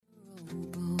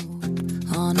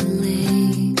on a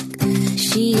lake.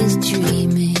 She is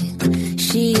dreaming,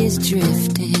 she is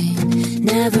drifting,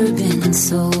 never been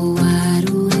so wide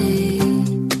awake.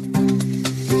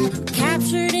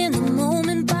 Captured in the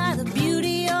moment by the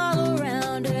beauty all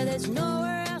around her, there's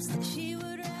nowhere else that she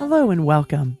would rather. Hello and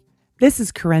welcome. This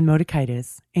is Karen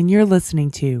Motikaitis, and you're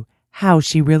listening to How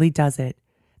She Really Does It,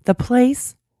 the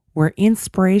place where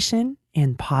inspiration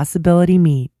and possibility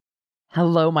meet.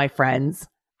 Hello, my friends.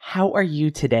 How are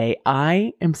you today?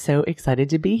 I am so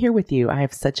excited to be here with you. I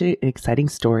have such an exciting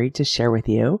story to share with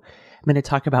you. I'm going to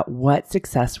talk about what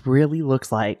success really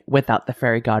looks like without the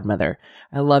fairy godmother.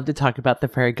 I love to talk about the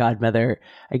fairy godmother.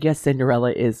 I guess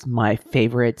Cinderella is my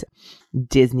favorite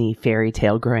Disney fairy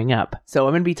tale growing up. So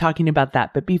I'm going to be talking about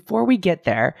that. But before we get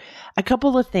there, a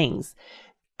couple of things.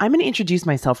 I'm going to introduce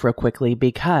myself real quickly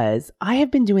because I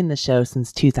have been doing the show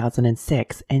since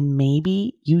 2006, and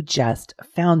maybe you just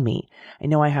found me. I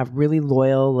know I have really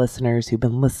loyal listeners who've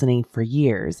been listening for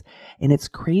years, and it's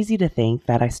crazy to think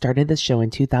that I started this show in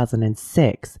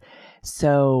 2006.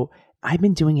 So I've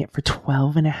been doing it for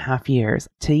 12 and a half years.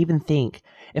 To even think,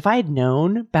 if I had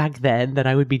known back then that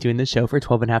I would be doing the show for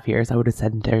 12 and a half years, I would have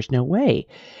said, there's no way.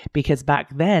 Because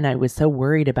back then I was so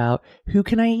worried about who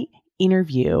can I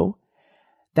interview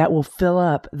that will fill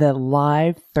up the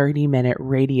live 30-minute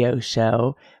radio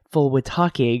show full with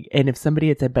talking. And if somebody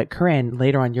had said, but Corinne,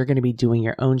 later on, you're going to be doing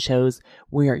your own shows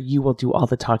where you will do all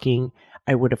the talking,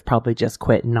 I would have probably just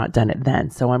quit and not done it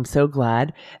then. So I'm so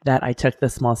glad that I took the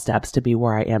small steps to be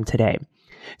where I am today.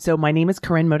 So my name is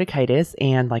Karen Motikaitis,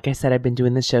 and like I said, I've been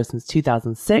doing this show since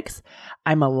 2006.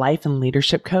 I'm a life and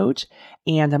leadership coach,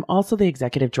 and I'm also the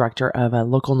executive director of a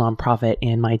local nonprofit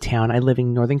in my town. I live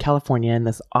in Northern California in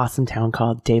this awesome town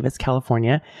called Davis,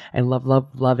 California. I love, love,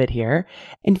 love it here.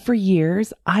 And for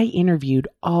years, I interviewed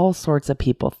all sorts of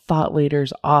people, thought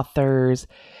leaders, authors.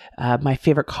 My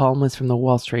favorite column was from the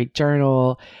Wall Street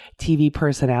Journal, TV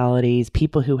personalities,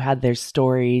 people who had their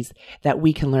stories that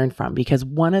we can learn from. Because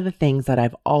one of the things that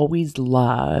I've always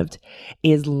loved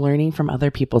is learning from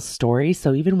other people's stories.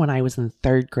 So even when I was in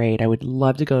third grade, I would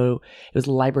love to go, it was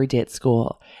library day at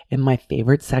school. And my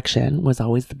favorite section was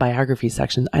always the biography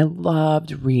section. I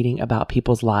loved reading about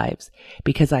people's lives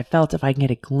because I felt if I can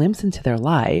get a glimpse into their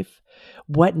life,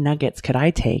 what nuggets could I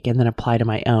take and then apply to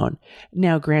my own?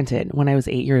 Now, granted, when I was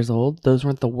 8 years old, those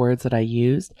weren't the words that I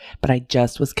used, but I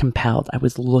just was compelled. I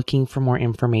was looking for more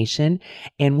information.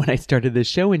 And when I started this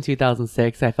show in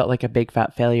 2006, I felt like a big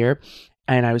fat failure.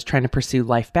 And I was trying to pursue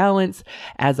life balance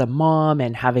as a mom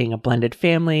and having a blended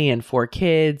family and 4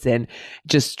 kids and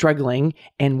just struggling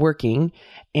and working.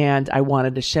 And I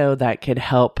wanted a show that could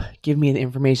help give me the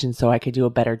information so I could do a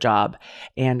better job.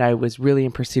 And I was really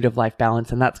in pursuit of life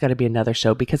balance. And that's got to be another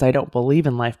show because I don't believe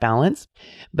in life balance.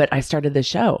 But I started the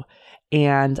show.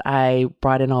 And I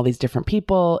brought in all these different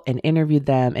people and interviewed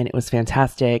them, and it was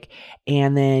fantastic.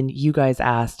 And then you guys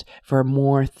asked for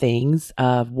more things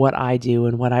of what I do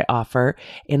and what I offer.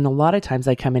 And a lot of times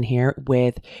I come in here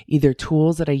with either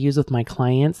tools that I use with my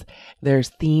clients. There's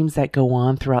themes that go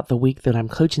on throughout the week that I'm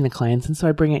coaching the clients. And so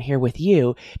I bring it here with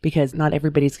you because not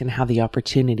everybody's going to have the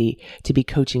opportunity to be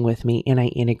coaching with me, and I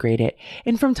integrate it.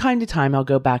 And from time to time, I'll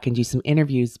go back and do some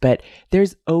interviews, but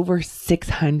there's over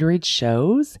 600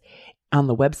 shows on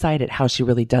the website at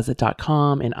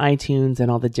howshereallydoesit.com and iTunes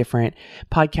and all the different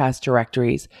podcast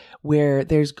directories where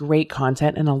there's great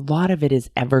content, and a lot of it is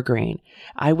evergreen.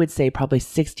 I would say probably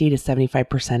 60 to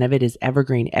 75% of it is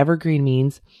evergreen. Evergreen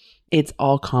means it's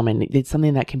all common. It's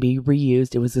something that can be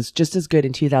reused. It was just as good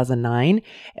in 2009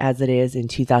 as it is in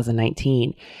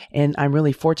 2019. And I'm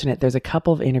really fortunate. There's a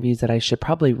couple of interviews that I should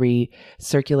probably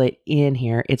recirculate in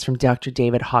here. It's from Dr.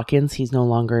 David Hawkins. He's no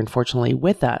longer, unfortunately,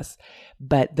 with us.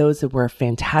 But those were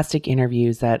fantastic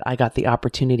interviews that I got the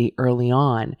opportunity early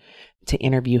on to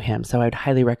interview him. So I would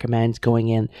highly recommend going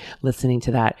in, listening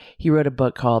to that. He wrote a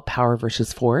book called Power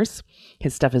versus Force.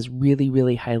 His stuff is really,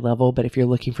 really high level. But if you're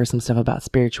looking for some stuff about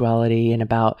spirituality and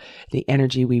about the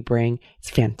energy we bring,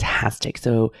 it's fantastic.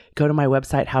 So go to my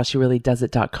website,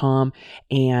 howshereallydoesit.com,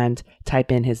 and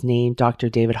type in his name, Dr.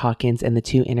 David Hawkins, and the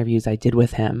 2 interviews I did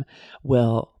with him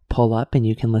will pull up and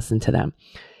you can listen to them.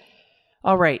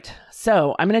 All right.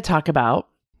 So I'm going to talk about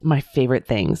my favorite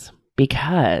things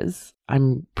because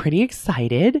I'm pretty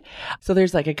excited. So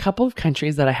there's like a couple of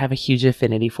countries that I have a huge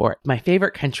affinity for. My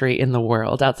favorite country in the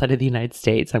world outside of the United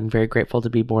States, I'm very grateful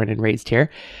to be born and raised here.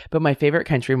 But my favorite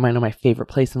country, my favorite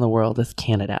place in the world is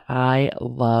Canada. I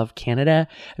love Canada.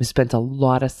 I've spent a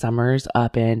lot of summers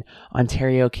up in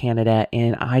Ontario, Canada,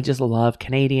 and I just love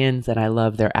Canadians and I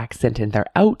love their accent and their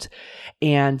out.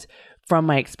 And from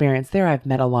my experience there, I've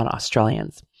met a lot of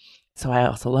Australians. So I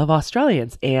also love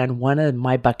Australians. And one of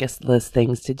my bucket list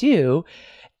things to do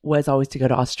was always to go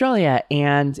to Australia.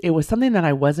 And it was something that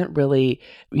I wasn't really,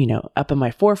 up in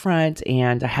my forefront,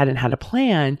 and I hadn't had a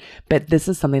plan, but this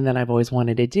is something that I've always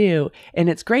wanted to do. And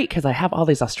it's great because I have all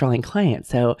these Australian clients.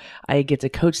 So I get to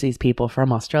coach these people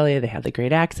from Australia. They have the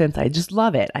great accents. I just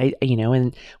love it.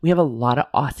 And we have a lot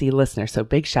of Aussie listeners. So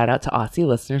big shout out to Aussie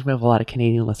listeners. We have a lot of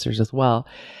Canadian listeners as well.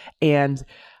 And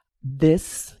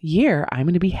this year, I'm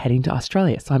going to be heading to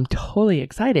Australia. So I'm totally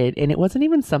excited. And it wasn't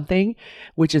even something,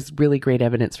 which is really great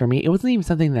evidence for me. It wasn't even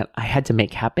something that I had to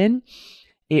make happen.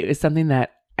 It was something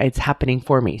that it's happening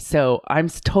for me. So I'm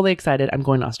totally excited. I'm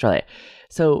going to Australia.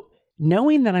 So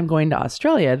knowing that I'm going to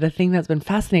Australia, the thing that's been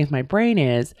fascinating with my brain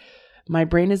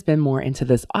has been more into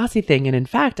this Aussie thing. And in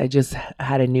fact, I just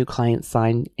had a new client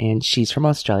sign, and she's from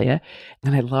Australia,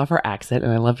 and I love her accent,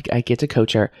 and I get to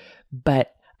coach her.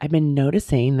 But I've been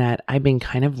noticing that I've been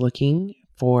kind of looking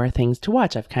for things to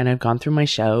watch. I've kind of gone through my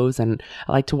shows, and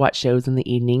I like to watch shows in the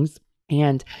evenings.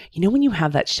 And when you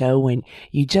have that show when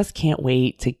you just can't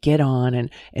wait to get on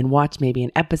and watch maybe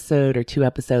an episode or 2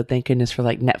 episodes, thank goodness for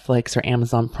like Netflix or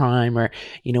Amazon Prime or,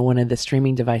 one of the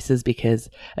streaming devices,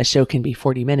 because a show can be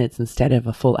 40 minutes instead of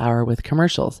a full hour with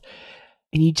commercials.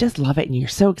 And you just love it, and you're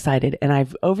so excited.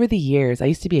 And over the years, I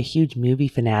used to be a huge movie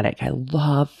fanatic. I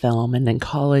love film. And then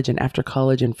college and after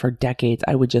college and for decades,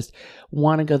 I would just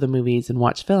want to go to the movies and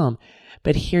watch film.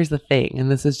 But here's the thing,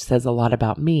 and says a lot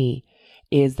about me,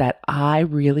 is that I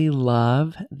really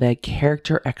love the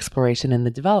character exploration and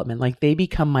the development. Like, they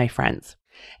become my friends.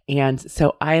 And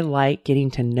so I like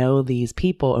getting to know these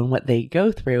people and what they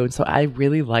go through. And so I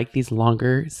really like these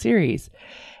longer series.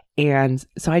 And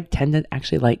so I tend to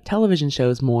actually like television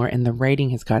shows more, and the writing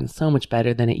has gotten so much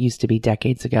better than it used to be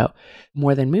decades ago,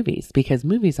 more than movies, because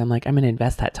movies, I'm like, I'm going to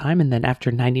invest that time. And then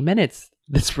after 90 minutes,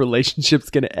 this relationship's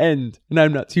going to end. And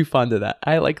I'm not too fond of that.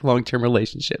 I like long-term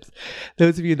relationships.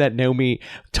 Those of you that know me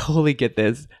totally get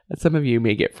this. Some of you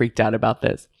may get freaked out about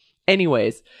this.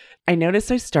 Anyways, I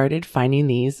noticed I started finding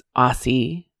these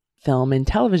Aussie film and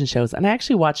television shows. And I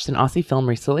actually watched an Aussie film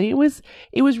recently. It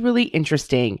was really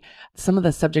interesting. Some of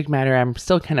the subject matter, I'm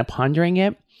still kind of pondering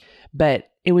it, but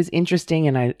it was interesting,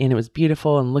 and it was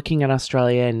beautiful, and looking at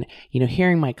Australia and,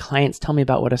 hearing my clients tell me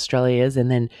about what Australia is, and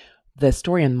then the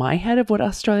story in my head of what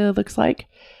Australia looks like,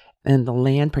 and the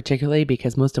land particularly,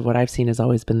 because most of what I've seen has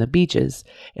always been the beaches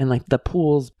and like the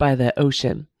pools by the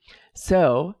ocean.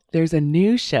 So there's a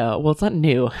new show. Well, it's not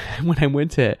new. When I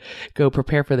went to go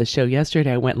prepare for the show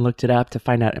yesterday, I went and looked it up to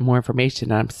find out more information,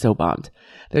 and I'm so bummed.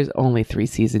 There's only 3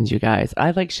 seasons, you guys.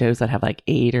 I like shows that have like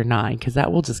 8 or 9, because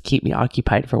that will just keep me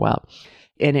occupied for a while.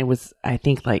 And it was, I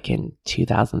think, like in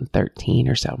 2013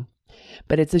 or so.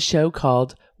 But it's a show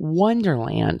called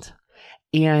Wonderland.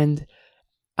 And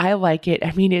I like it.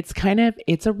 I mean, it's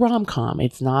a rom-com.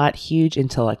 It's not huge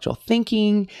intellectual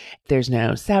thinking. There's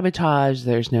no sabotage.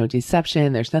 There's no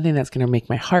deception. There's nothing that's going to make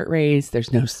my heart race.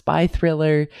 There's no spy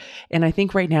thriller. And I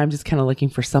think right now I'm just kind of looking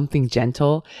for something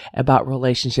gentle about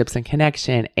relationships and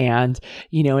connection. And,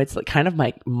 it's kind of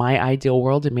my ideal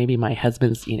world, and maybe my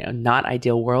husband's, not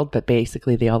ideal world, but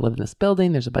basically they all live in this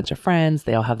building. There's a bunch of friends.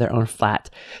 They all have their own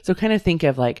flat. So kind of think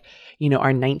of like,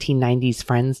 our 1990s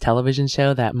Friends television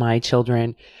show that my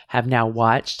children have now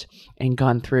watched and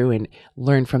gone through and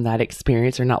learned from that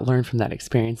experience, or not learned from that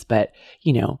experience, but,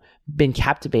 been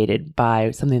captivated by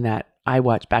something that I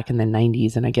watched back in the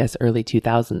 90s and I guess early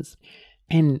 2000s.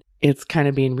 And it's kind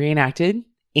of being reenacted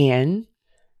in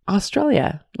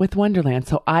Australia with Wonderland.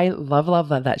 So I love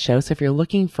that show. So if you're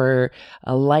looking for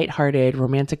a lighthearted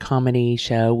romantic comedy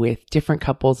show with different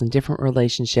couples and different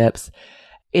relationships,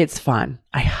 it's fun.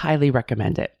 I highly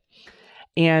recommend it.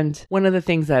 And one of the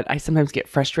things that I sometimes get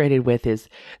frustrated with is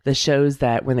the shows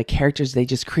that when the characters, they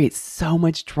just create so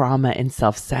much drama and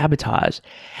self-sabotage.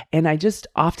 And I just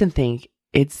often think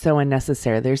it's so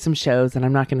unnecessary. There's some shows, and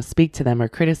I'm not going to speak to them or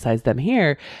criticize them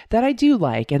here, that I do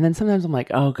like. And then sometimes I'm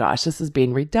like, oh gosh, this is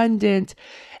being redundant.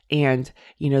 And,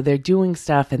 they're doing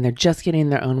stuff and they're just getting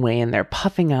their own way and they're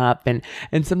puffing up. And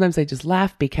sometimes I just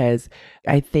laugh, because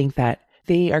I think that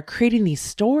they are creating these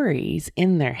stories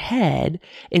in their head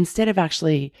instead of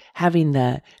actually having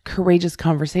the courageous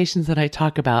conversations that I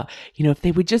talk about. If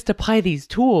they would just apply these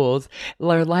tools,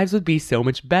 their lives would be so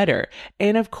much better.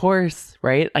 And of course,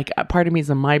 right? Like, a part of me is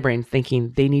in my brain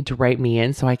thinking they need to write me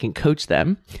in so I can coach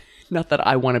them. Not that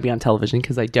I want to be on television,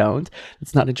 because I don't.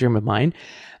 It's not a dream of mine.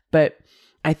 But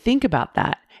I think about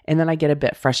that. And then I get a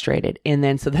bit frustrated. And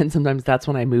then sometimes that's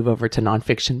when I move over to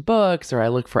nonfiction books, or I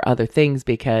look for other things,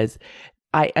 because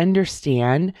I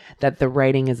understand that the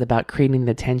writing is about creating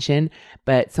the tension,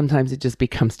 but sometimes it just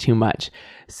becomes too much.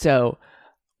 So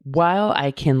while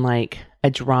I can like a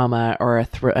drama or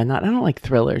I don't like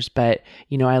thrillers, but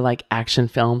I like action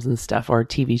films and stuff or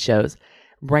TV shows.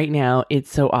 Right now,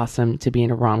 it's so awesome to be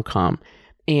in a rom-com,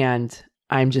 and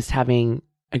I'm just having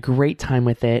a great time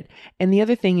with it. And the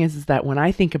other thing is that when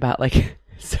I think about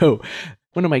so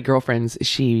one of my girlfriends,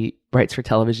 she writes for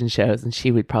television shows, and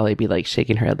she would probably be like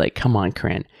shaking her head like, come on,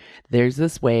 Corinne, there's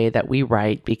this way that we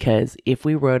write, because if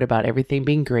we wrote about everything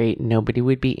being great, nobody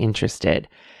would be interested.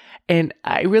 And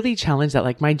I really challenge that.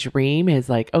 Like, my dream is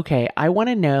like, okay, I want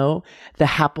to know the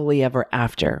happily ever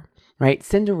after, right?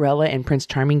 Cinderella and Prince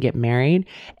Charming get married.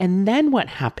 And then what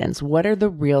happens? What are the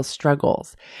real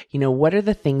struggles? What are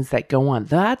the things that go on?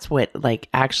 That's what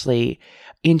actually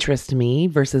interests me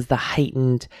versus the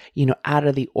heightened, out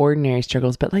of the ordinary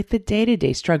struggles, but like the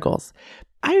day-to-day struggles.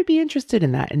 I would be interested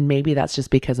in that. And maybe that's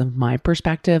just because of my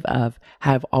perspective of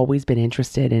how I've always been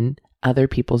interested in other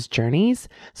people's journeys,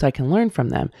 so I can learn from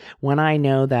them. When I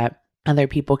know that other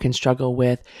people can struggle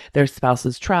with their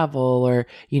spouse's travel, or,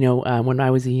 when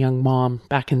I was a young mom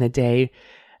back in the day,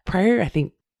 prior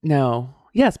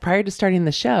to starting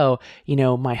the show,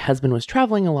 my husband was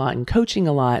traveling a lot and coaching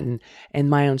a lot, and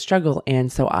my own struggle.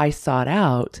 And so I sought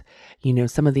out,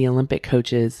 some of the Olympic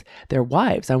coaches, their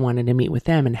wives. I wanted to meet with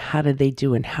them, and how did they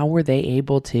do, and how were they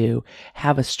able to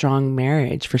have a strong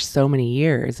marriage for so many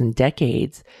years and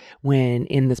decades when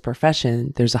in this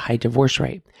profession, there's a high divorce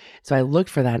rate. So I looked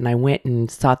for that, and I went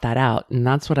and sought that out. And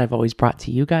that's what I've always brought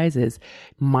to you guys, is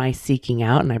my seeking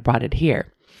out, and I brought it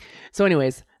here. So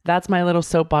anyways, that's my little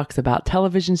soapbox about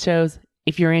television shows.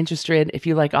 If you're interested, if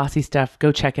you like Aussie stuff,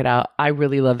 go check it out. I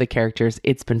really love the characters.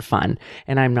 It's been fun,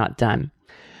 and I'm not done.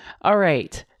 All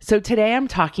right. So today I'm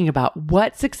talking about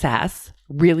what success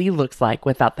really looks like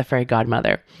without the fairy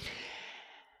godmother.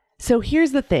 So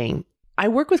here's the thing. I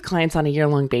work with clients on a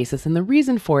year-long basis, and the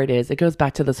reason for it is it goes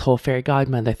back to this whole fairy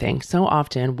godmother thing. So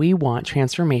often we want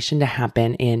transformation to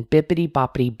happen in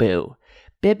bippity-boppity-boo.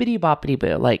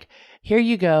 Bippity-boppity-boo. Like, here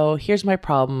you go, here's my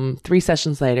problem, 3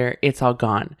 sessions later, it's all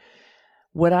gone.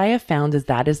 What I have found is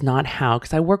that is not how,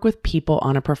 because I work with people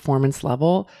on a performance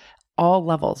level, all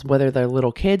levels, whether they're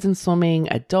little kids in swimming,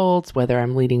 adults, whether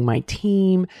I'm leading my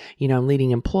team, I'm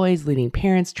leading employees, leading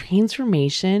parents.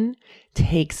 Transformation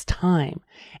takes time.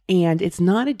 And it's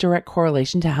not a direct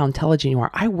correlation to how intelligent you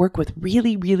are. I work with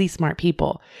really, really smart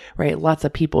people, right? Lots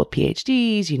of people with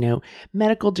PhDs,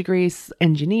 medical degrees,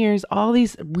 engineers, all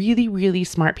these really, really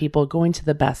smart people going to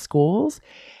the best schools,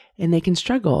 and they can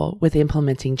struggle with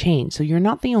implementing change. So you're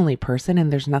not the only person,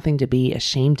 and there's nothing to be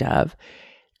ashamed of.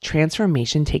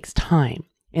 Transformation takes time.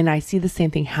 And I see the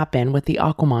same thing happen with the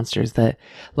Aqua Monsters, the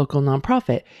local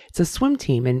nonprofit. It's a swim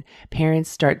team, and parents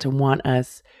start to want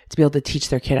us to be able to teach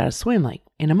their kid how to swim like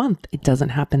in a month. It doesn't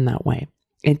happen that way.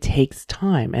 It takes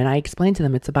time. And I explain to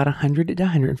them it's about 100 to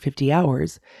 150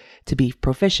 hours to be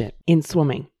proficient in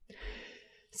swimming.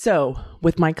 So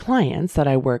with my clients that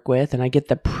I work with, and I get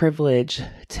the privilege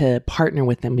to partner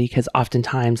with them because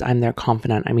oftentimes I'm their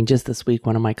confidant. I mean, just this week,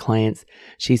 one of my clients,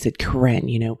 she said, Corinne,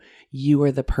 you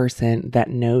are the person that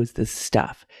knows this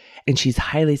stuff. And she's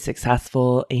highly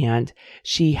successful, and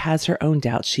she has her own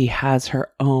doubts. She has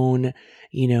her own,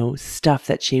 stuff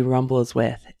that she rumbles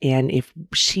with. And if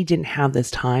she didn't have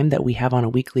this time that we have on a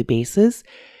weekly basis,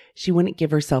 she wouldn't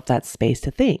give herself that space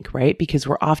to think, right? Because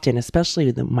we're often, especially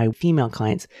with my female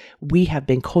clients, we have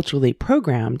been culturally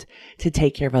programmed to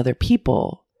take care of other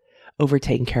people over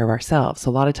taking care of ourselves. So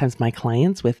a lot of times my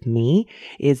clients with me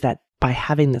is that by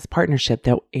having this partnership,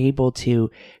 they're able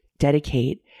to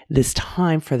dedicate this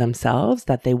time for themselves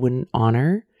that they wouldn't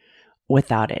honor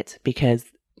without it, because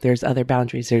there's other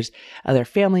boundaries. There's other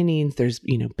family needs. There's,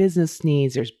 business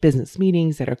needs. There's business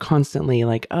meetings that are constantly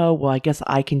like, oh, well, I guess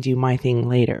I can do my thing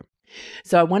later.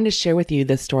 So I wanted to share with you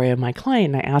the story of my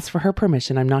client, and I asked for her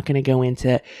permission. I'm not going to go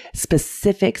into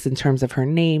specifics in terms of her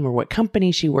name or what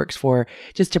company she works for,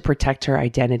 just to protect her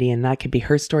identity. And that could be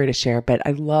her story to share. But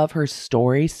I love her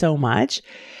story so much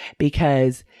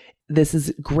because this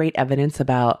is great evidence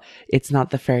about it's not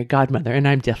the fairy godmother, and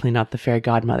I'm definitely not the fairy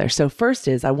godmother. So first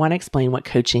is I want to explain what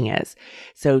coaching is.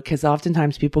 So because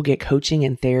oftentimes people get coaching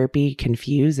and therapy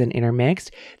confused and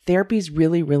intermixed. Therapy is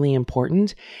really, really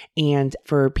important. And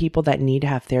for people that need to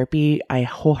have therapy, I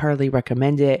wholeheartedly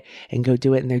recommend it and go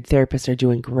do it. And their therapists are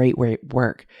doing great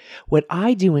work. What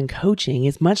I do in coaching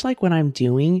is much like what I'm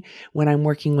doing when I'm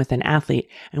working with an athlete.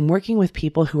 I'm working with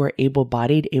people who are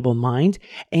able-bodied, able-minded.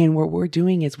 And what we're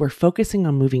doing is we're focusing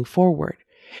on moving forward.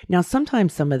 Now,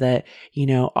 sometimes some of the,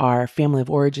 our family of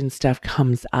origin stuff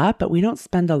comes up, but we don't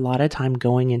spend a lot of time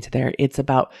going into there. It's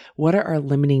about what are our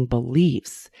limiting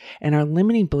beliefs? And our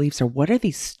limiting beliefs are what are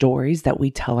these stories that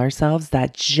we tell ourselves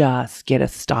that just get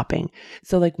us stopping?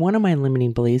 So like one of my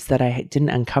limiting beliefs that I didn't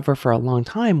uncover for a long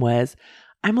time was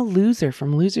I'm a loser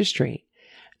from Loser Street.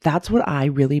 That's what I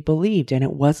really believed. And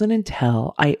it wasn't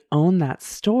until I owned that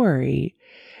story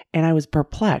and I was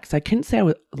perplexed. I couldn't say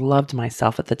I loved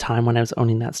myself at the time when I was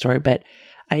owning that story, but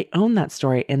I owned that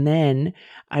story. And then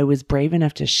I was brave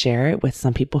enough to share it with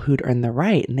some people who'd earned the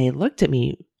right. And they looked at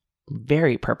me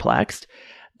very perplexed,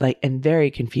 and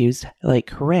very confused, like,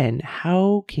 Corinne,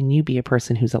 how can you be a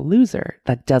person who's a loser?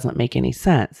 That doesn't make any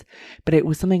sense. But it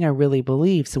was something I really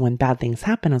believed. So when bad things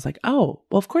happen, I was like, oh,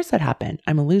 well, of course that happened.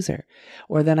 I'm a loser.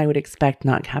 Or then I would expect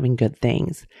not having good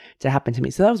things to happen to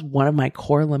me. So that was one of my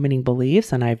core limiting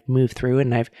beliefs. And I've moved through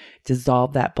and I've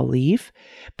dissolved that belief.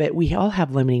 But we all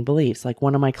have limiting beliefs. Like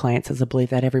one of my clients has a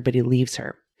belief that everybody leaves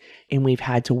her. And we've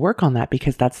had to work on that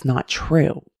because that's not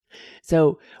true.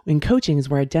 So in coaching is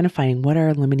we're identifying what are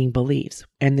our limiting beliefs.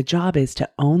 And the job is to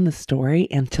own the story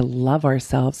and to love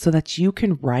ourselves so that you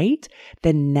can write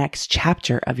the next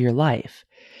chapter of your life.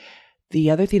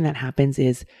 The other thing that happens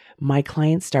is my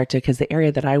clients start to, because the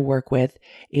area that I work with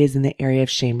is in the area of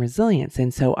shame resilience.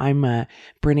 And so I'm a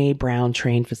Brene Brown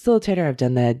trained facilitator. I've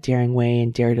done the Daring Way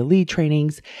and Dare to Lead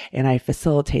trainings, and I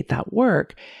facilitate that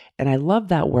work. And I love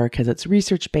that work because it's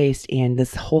research-based and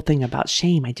this whole thing about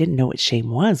shame. I didn't know what shame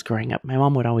was growing up. My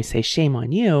mom would always say, shame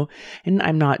on you. And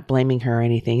I'm not blaming her or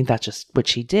anything. That's just what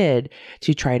she did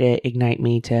to try to ignite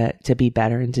me to be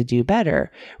better and to do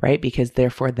better, right? Because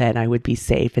therefore then I would be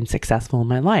safe and successful in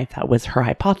my life. That was her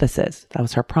hypothesis. That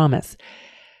was her promise.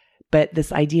 But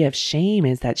this idea of shame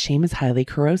is that shame is highly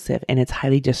corrosive and it's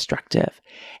highly destructive.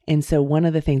 And so one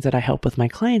of the things that I help with my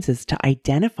clients is to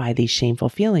identify these shameful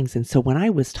feelings. And so when I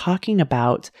was talking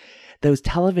about those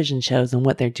television shows and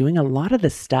what they're doing, a lot of the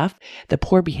stuff, the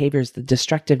poor behaviors, the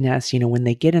destructiveness, when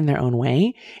they get in their own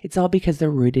way, it's all because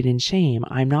they're rooted in shame.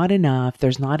 I'm not enough.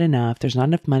 There's not enough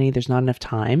money. There's not enough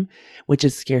time, which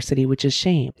is scarcity, which is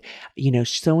shame.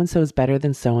 So-and-so is better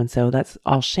than so-and-so. That's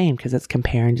all shame because it's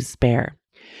compare and despair.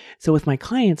 So with my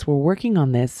clients, we're working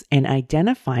on this and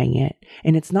identifying it.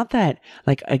 And it's not that,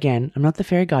 again, I'm not the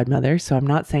fairy godmother. So I'm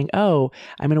not saying, oh,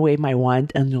 I'm going to wave my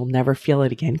wand and you'll never feel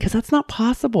it again, because that's not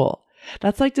possible.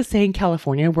 That's like to say in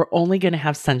California, we're only going to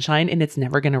have sunshine and it's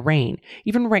never going to rain.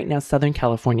 Even right now, Southern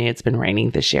California, it's been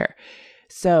raining this year.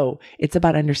 So it's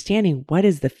about understanding what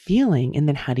is the feeling and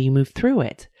then how do you move through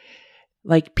it?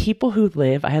 Like people who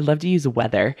live, I love to use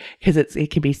weather because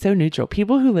it can be so neutral.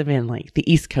 People who live in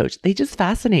the East Coast, they just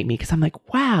fascinate me because I'm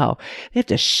like, wow, they have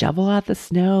to shovel out the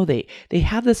snow. They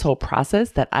have this whole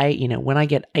process that when I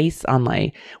get ice on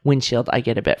my windshield, I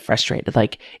get a bit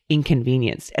frustrated,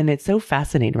 inconvenienced. And it's so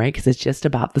fascinating, right? Because it's just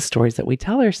about the stories that we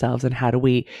tell ourselves and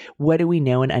what do we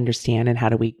know and understand and how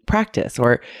do we practice?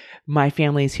 Or my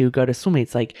families who go to swim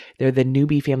meets, they're the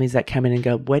newbie families that come in and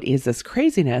go, what is this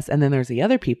craziness? And then there's the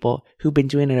other people who've been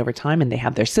doing it over time and they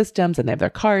have their systems and they have their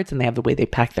carts and they have the way they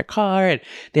pack their car and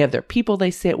they have their people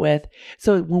they sit with.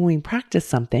 So when we practice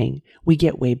something, we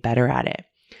get way better at it.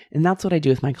 And that's what I do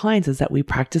with my clients is that we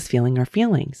practice feeling our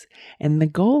feelings. And the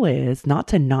goal is not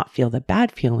to not feel the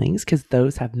bad feelings because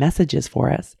those have messages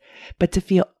for us, but to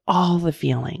feel all the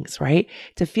feelings, right?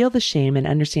 To feel the shame and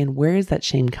understand where is that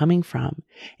shame coming from?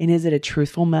 And is it a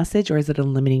truthful message or is it a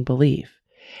limiting belief?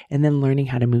 And then learning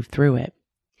how to move through it.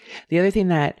 The other thing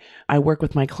that I work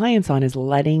with my clients on is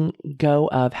letting go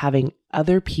of having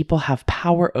other people have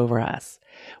power over us.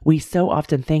 We so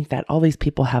often think that all these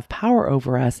people have power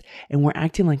over us and we're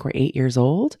acting like we're 8 years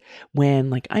old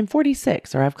when I'm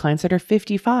 46 or I have clients that are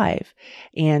 55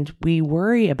 and we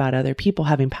worry about other people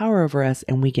having power over us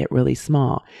and we get really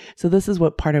small. So this is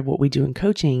what part of what we do in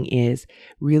coaching is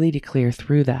really to clear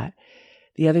through that.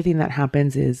 The other thing that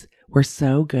happens is we're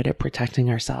so good at protecting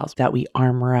ourselves that we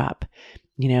armor up.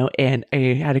 And I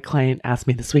had a client ask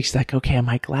me this week, she's like, okay, am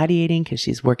I gladiating? Because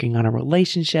she's working on a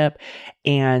relationship.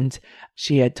 And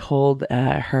she had told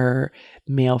her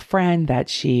male friend that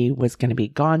she was going to be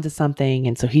gone to something.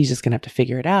 And so he's just going to have to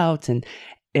figure it out.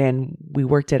 And we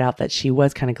worked it out that she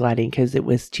was kind of gladiating because it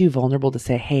was too vulnerable to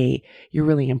say, hey, you're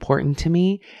really important to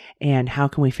me. And how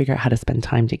can we figure out how to spend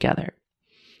time together?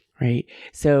 Right?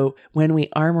 So when we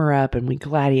armor up and we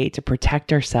gladiate to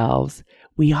protect ourselves,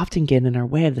 we often get in our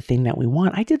way of the thing that we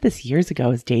want. I did this years ago. I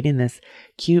was dating this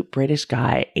cute British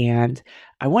guy and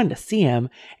I wanted to see him.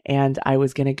 And I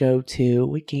was going to go to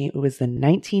what game? It was the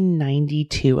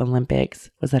 1992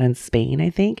 Olympics. Was that in Spain, I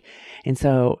think? And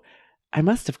so I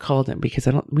must have called him because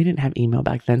we didn't have email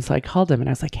back then. So I called him and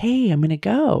I was like, hey, I'm going to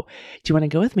go. Do you want to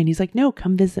go with me? And he's like, no,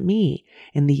 come visit me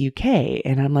in the UK.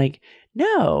 And I'm like,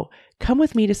 no, come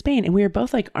with me to Spain. And we were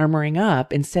both like armoring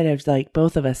up instead of like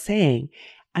both of us saying,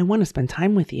 I want to spend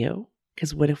time with you.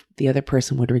 Because what if the other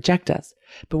person would reject us?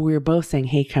 But we were both saying,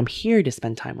 hey, come here to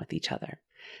spend time with each other.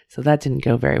 So that didn't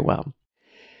go very well.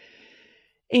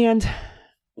 And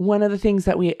one of the things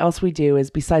that we do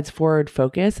is, besides forward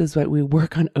focus, is what we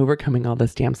work on overcoming all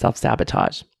this damn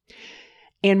self-sabotage.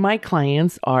 And my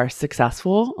clients are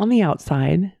successful on the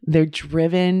outside. They're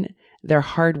driven, they're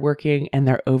hardworking, and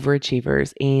they're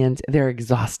overachievers, and they're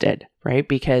exhausted, right?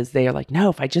 Because they are like, no,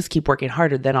 if I just keep working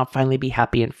harder, then I'll finally be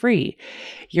happy and free.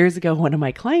 Years ago, one of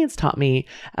my clients taught me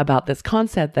about this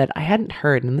concept that I hadn't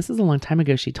heard, and this is a long time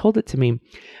ago. She told it to me,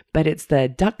 but it's the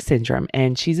duck syndrome,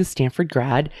 and she's a Stanford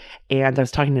grad. And I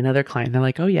was talking to another client. They're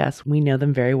like, oh yes, we know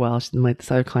them very well. This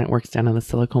other client works down in the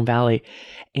Silicon Valley.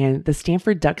 And the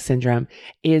Stanford duck syndrome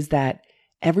is that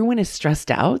everyone is stressed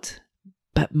out,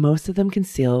 but most of them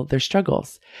conceal their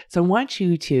struggles. So I want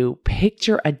you to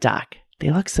picture a duck. They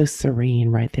look so serene,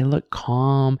 right? They look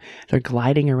calm. They're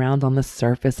gliding around on the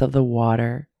surface of the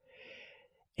water.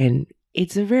 And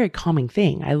it's a very calming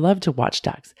thing. I love to watch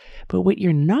ducks. But what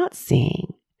you're not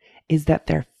seeing is that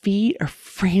their feet are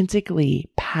frantically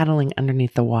paddling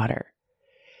underneath the water.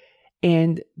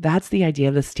 And that's the idea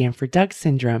of the Stanford duck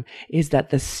syndrome, is that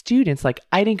the students, like,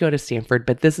 I didn't go to Stanford,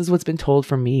 but this is what's been told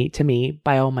to me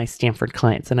by all my Stanford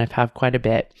clients, and I've had quite a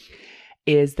bit,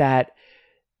 is that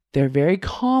they're very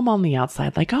calm on the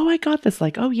outside, like, oh, I got this,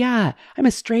 like, oh yeah, I'm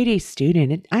a straight A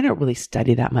student. I don't really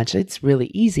study that much. It's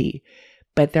really easy.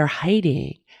 But they're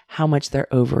hiding how much they're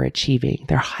overachieving.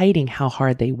 They're hiding how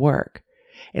hard they work.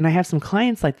 And I have some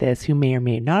clients like this who may or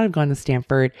may not have gone to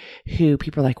Stanford, who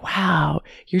people are like, wow,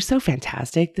 you're so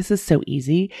fantastic. This is so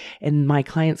easy. And my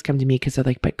clients come to me because they're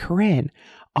like, but Corinne,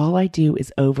 all I do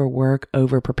is overwork,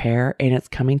 over-prepare, and it's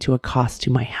coming to a cost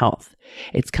to my health.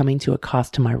 It's coming to a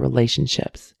cost to my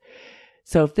relationships.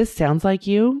 So if this sounds like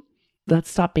you,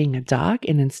 let's stop being a duck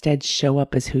and instead show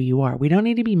up as who you are. We don't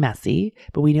need to be messy,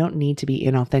 but we don't need to be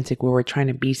inauthentic where we're trying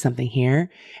to be something here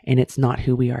and it's not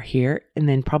who we are here. And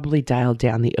then probably dial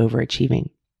down the overachieving.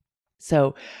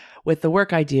 So with the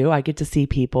work I do, I get to see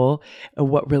people,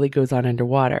 what really goes on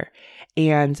underwater.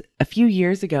 And a few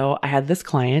years ago, I had this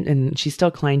client, and she's still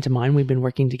a client of mine. We've been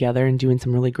working together and doing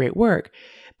some really great work.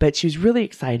 But she was really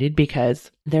excited because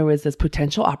there was this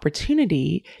potential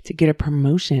opportunity to get a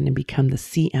promotion and become the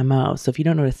CMO. So if you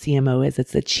don't know what a CMO is,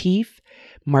 it's the Chief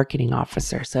Marketing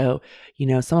Officer. So,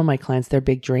 some of my clients, their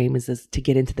big dream is to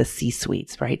get into the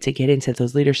C-suites, right? To get into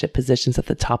those leadership positions at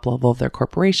the top level of their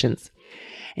corporations.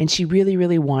 And she really,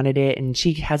 really wanted it. And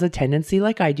she has a tendency,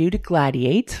 like I do, to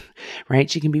gladiate, right?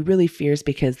 She can be really fierce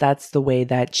because that's the way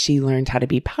that she learned how to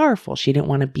be powerful. She didn't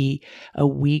want to be a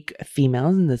weak female.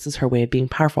 And this is her way of being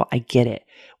powerful. I get it.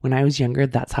 When I was younger,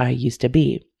 that's how I used to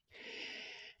be.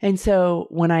 And so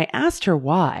when I asked her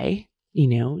why,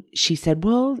 she said,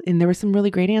 well, and there were some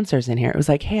really great answers in here. It was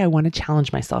like, hey, I want to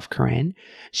challenge myself, Corinne.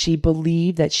 She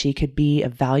believed that she could be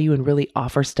of value and really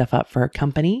offer stuff up for her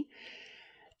company.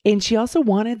 And she also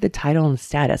wanted the title and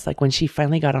status. Like when she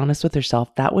finally got honest with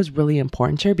herself, that was really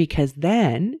important to her because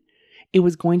then it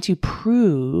was going to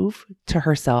prove to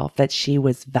herself that she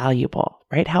was valuable,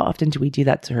 right? How often do we do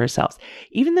that to ourselves?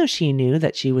 Even though she knew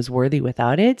that she was worthy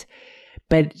without it,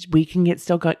 but we can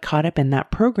still get caught up in that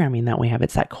programming that we have.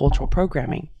 It's that cultural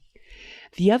programming.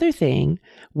 The other thing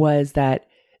was that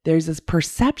there's this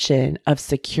perception of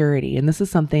security. And this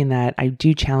is something that I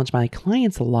do challenge my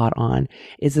clients a lot on,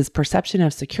 is this perception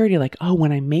of security. Like, oh,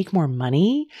 when I make more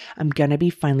money, I'm going to be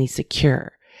finally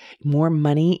secure. More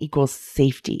money equals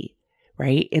safety,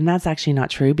 right? And that's actually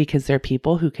not true because there are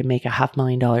people who can make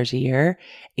 $500,000 a year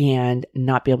and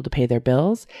not be able to pay their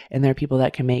bills. And there are people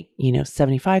that can make,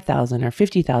 $75,000 or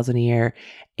 $50,000 a year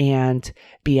and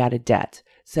be out of debt.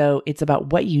 So it's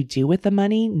about what you do with the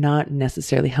money, not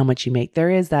necessarily how much you make. There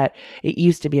is that, it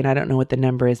used to be, and I don't know what the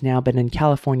number is now, but in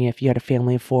California, if you had a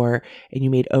family of 4 and you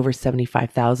made over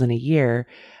 $75,000 a year,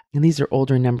 and these are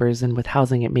older numbers, and with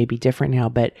housing, it may be different now,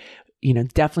 but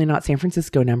definitely not San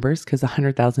Francisco numbers because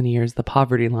 $100,000 a year is the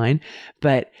poverty line.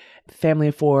 But family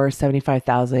of 4,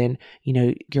 75,000,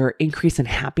 your increase in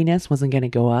happiness wasn't going to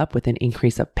go up with an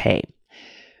increase of pay.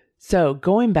 So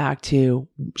going back to,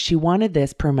 she wanted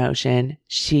this promotion,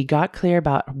 she got clear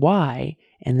about why,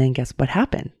 and then guess what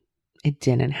happened? It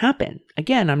didn't happen.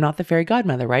 Again, I'm not the fairy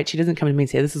godmother, right? She doesn't come to me and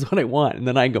say, this is what I want, and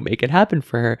then I go make it happen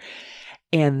for her.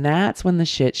 And that's when the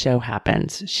shit show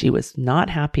happened. She was not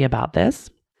happy about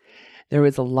this. There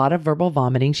was a lot of verbal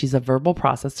vomiting. She's a verbal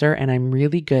processor, and I'm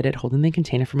really good at holding the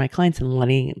container for my clients and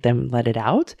letting them let it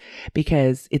out,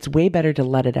 because it's way better to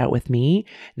let it out with me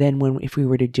than if we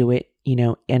were to do it,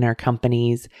 in our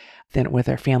companies than with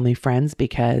our family friends,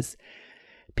 because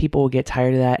people will get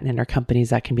tired of that. And in our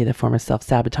companies, that can be the form of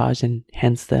self-sabotage, and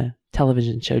hence the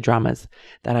television show dramas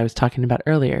that I was talking about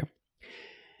earlier.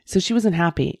 So she wasn't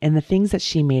happy. And the things that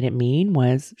she made it mean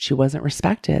was she wasn't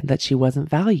respected, that she wasn't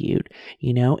valued,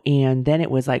 and then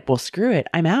it was like, well, screw it.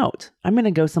 I'm out. I'm going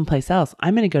to go someplace else.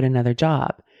 I'm going to go to another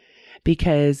job,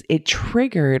 because it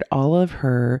triggered all of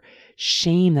her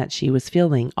shame that she was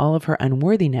feeling, all of her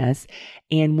unworthiness.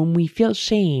 And when we feel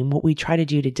shame, what we try to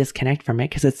do to disconnect from it,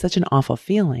 because it's such an awful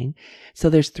feeling. So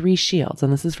there's 3 shields,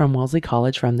 and this is from Wellesley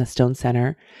College, from the Stone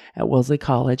Center at Wellesley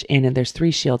College. And there's 3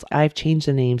 shields. I've changed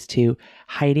the names to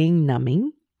hiding,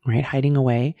 numbing, right? Hiding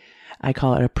away. I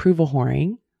call it approval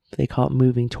whoring. They call it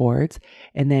moving towards,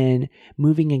 and then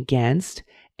moving against.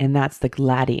 And that's the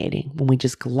gladiating, when we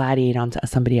just gladiate onto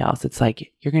somebody else. It's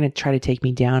like, you're going to try to take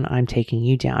me down, I'm taking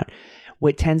you down.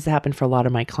 What tends to happen for a lot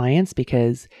of my clients,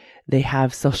 because they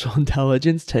have social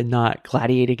intelligence, to not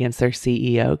gladiate against their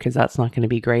CEO, because that's not going to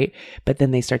be great. But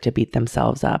then they start to beat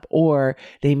themselves up, or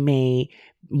they may,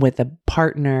 with a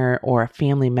partner or a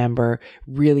family member,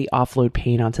 really offload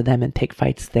pain onto them and pick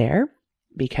fights there,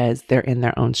 because they're in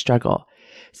their own struggle.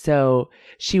 So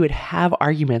she would have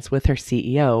arguments with her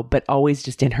CEO, but always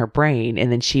just in her brain.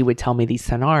 And then she would tell me these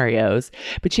scenarios,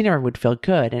 but she never would feel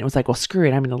good. And it was like, well, screw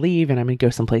it. I'm going to leave and I'm going to go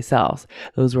someplace else.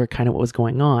 Those were kind of what was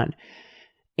going on.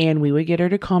 And we would get her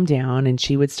to calm down, and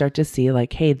she would start to see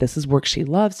like, hey, this is work she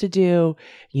loves to do.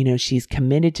 She's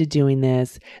committed to doing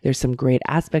this. There's some great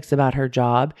aspects about her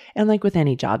job. And like with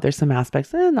any job, there's some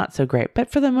aspects not so great. But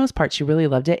for the most part, she really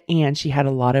loved it. And she had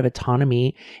a lot of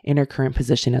autonomy in her current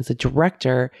position as a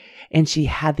director. And she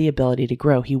had the ability to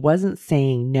grow. He wasn't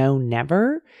saying no,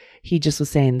 never. He just was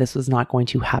saying this was not going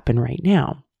to happen right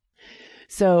now.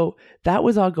 So that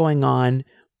was all going on.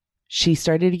 She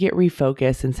started to get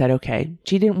refocused and said, okay,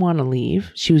 she didn't want to leave.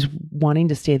 She was wanting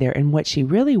to stay there. And what she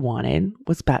really wanted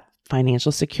was about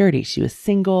financial security. She was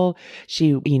single.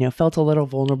 She, felt a little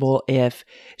vulnerable if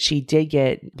she did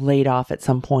get laid off at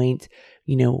some point,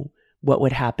 what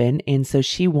would happen. And so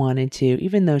she wanted to,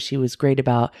 even though she was great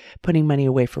about putting money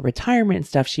away for retirement and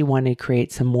stuff, she wanted to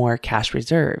create some more cash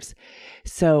reserves.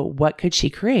 So what could she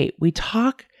create? We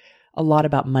talk a lot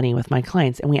about money with my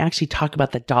clients, and we actually talk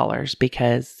about the dollars,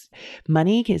 because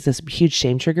money is this huge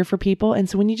shame trigger for people. And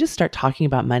so when you just start talking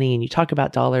about money and you talk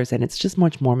about dollars, and it's just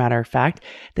much more matter of fact,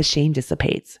 the shame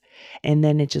dissipates. And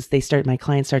then my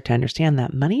clients start to understand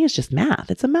that money is just math.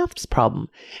 It's a math problem,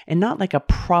 and not like a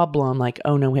problem like,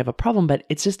 oh no, we have a problem, but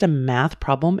it's just a math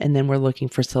problem. And then we're looking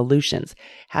for solutions.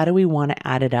 How do we want to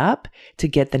add it up to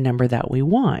get the number that we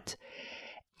want?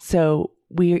 So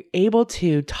we're able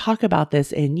to talk about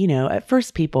this. And, at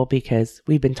first people, because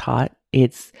we've been taught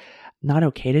it's not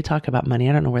okay to talk about money.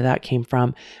 I don't know where that came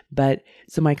from. But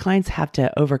so my clients have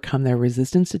to overcome their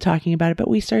resistance to talking about it. But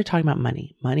we started talking about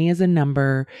money. Money is a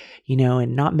number,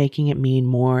 and not making it mean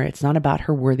more. It's not about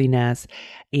her worthiness,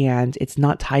 and it's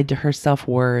not tied to her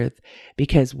self-worth,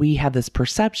 because we have this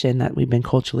perception that we've been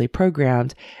culturally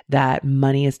programmed that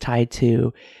money is tied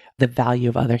to the value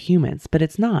of other humans, but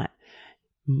it's not.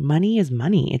 Money is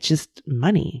money. It's just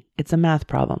money. It's a math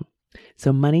problem.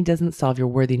 So money doesn't solve your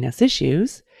worthiness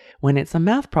issues when it's a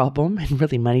math problem. And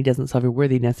really, money doesn't solve your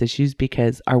worthiness issues,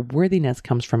 because our worthiness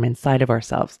comes from inside of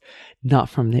ourselves, not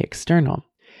from the external.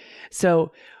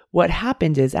 So what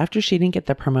happened is, after she didn't get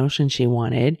the promotion she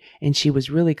wanted, and she was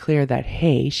really clear that,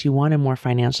 hey, she wanted more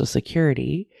financial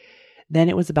security, then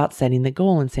it was about setting the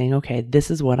goal and saying, okay, this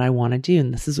is what I want to do.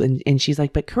 And she's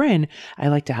like, but Corinne, I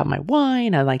like to have my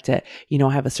wine. I like to,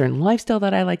 have a certain lifestyle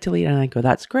that I like to lead. And I go,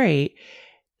 that's great.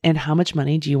 And how much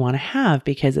money do you want to have?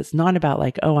 Because it's not about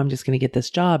like, oh, I'm just going to get this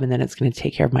job and then it's going to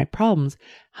take care of my problems.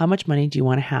 How much money do you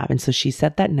want to have? And so she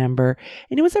set that number,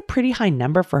 and it was a pretty high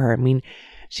number for her. I mean,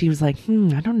 she was like,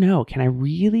 I don't know. Can I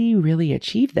really, really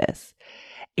achieve this?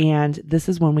 And this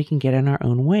is when we can get in our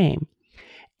own way.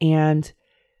 And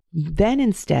then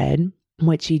instead,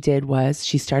 what she did was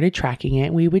she started tracking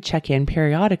it. We would check in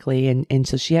periodically. And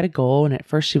so she had a goal. And at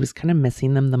first she was kind of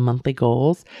missing the monthly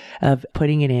goals of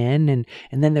putting it in. And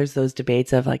then there's those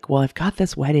debates of like, well, I've got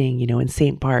this wedding, in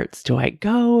St. Bart's. Do I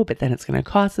go? But then it's going to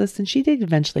cost us. And she did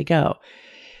eventually go.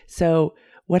 So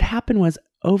what happened was,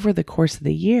 over the course of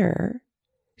the year,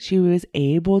 she was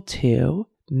able to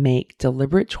make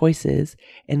deliberate choices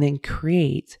and then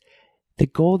create the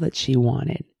goal that she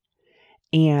wanted.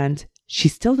 And she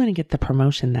still didn't get the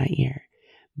promotion that year,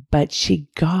 but she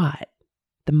got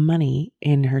the the money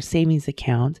in her savings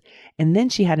account. And then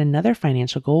she had another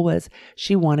financial goal was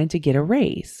she wanted to get a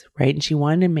raise, right? And she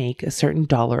wanted to make a certain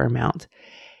dollar amount.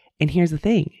 And here's the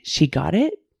thing, she got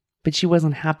it, but she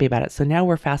wasn't happy about it. So now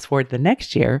we're fast forward to the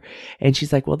next year and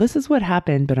she's like, well, this is what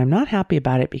happened, but I'm not happy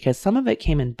about it because some of it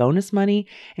came in bonus money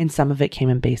and some of it came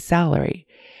in base salary.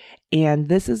 And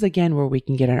this is again where we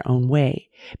can get our own way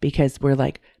because we're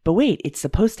like, but wait, it's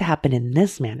supposed to happen in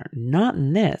this manner, not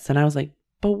in this. And I was like,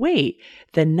 but wait,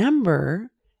 the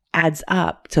number adds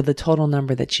up to the total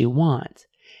number that you want.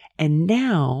 And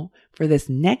now for this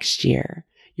next year,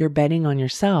 you're betting on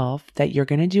yourself that you're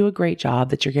going to do a great job,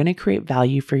 that you're going to create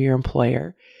value for your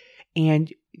employer,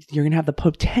 and you're going to have the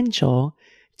potential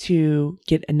to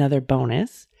get another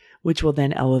bonus, which will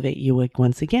then elevate you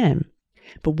once again.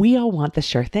 But we all want the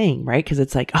sure thing, right? Because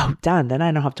it's like, oh, done. Then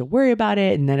I don't have to worry about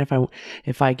it. And then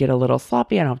if I get a little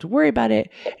sloppy, I don't have to worry about it.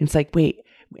 And it's like, wait,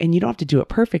 and you don't have to do it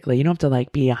perfectly. You don't have to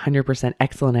like be 100%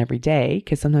 excellent every day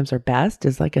because sometimes our best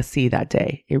is like a C that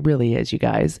day. It really is, you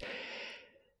guys.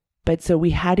 But so we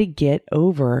had to get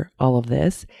over all of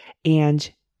this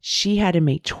and she had to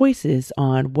make choices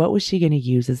on what was she going to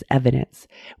use as evidence.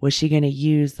 Was she going to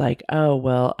use like, oh,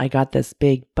 well, I got this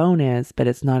big bonus, but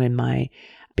it's not in my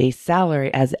base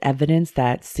salary as evidence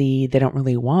that, see, they don't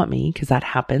really want me, because that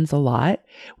happens a lot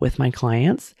with my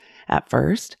clients at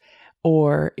first.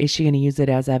 Or is she going to use it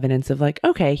as evidence of like,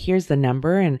 okay, here's the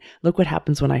number and look what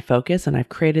happens when I focus and I've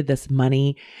created this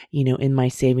money, in my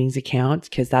savings account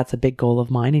because that's a big goal of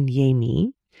mine and yay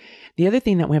me. The other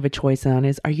thing that we have a choice on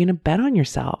is, are you going to bet on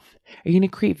yourself? Are you going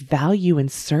to create value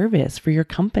and service for your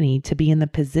company to be in the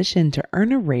position to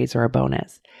earn a raise or a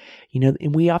bonus?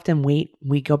 We often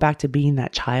we go back to being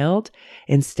that child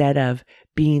instead of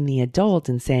being the adult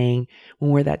and saying,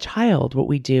 when we're that child, what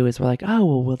we do is we're like, oh,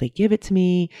 well, will they give it to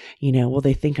me? Will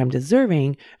they think I'm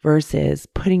deserving? Versus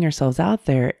putting ourselves out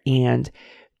there and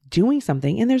doing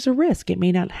something. And there's a risk. It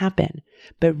may not happen,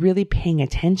 but really paying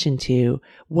attention to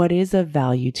what is of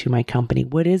value to my company?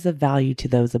 What is of value to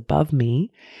those above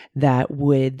me that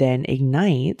would then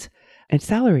ignite a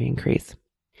salary increase?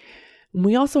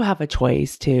 We also have a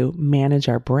choice to manage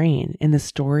our brain and the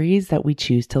stories that we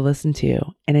choose to listen to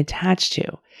and attach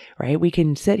to, right? We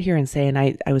can sit here and say, and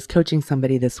I was coaching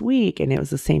somebody this week and it was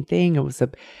the same thing.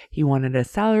 He wanted a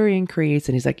salary increase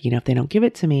and he's like, if they don't give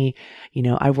it to me,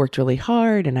 I've worked really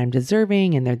hard and I'm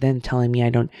deserving. And they're then telling me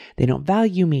they don't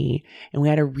value me. And we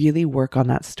had to really work on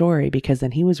that story because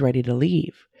then he was ready to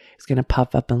leave. He's going to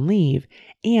puff up and leave.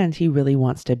 And he really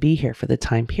wants to be here for the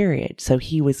time period. So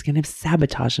he was going to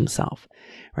sabotage himself,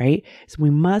 right? So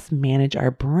we must manage our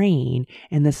brain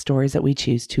and the stories that we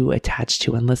choose to attach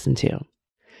to and listen to.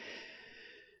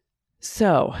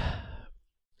 So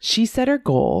she set her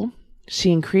goal.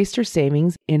 She increased her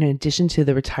savings in addition to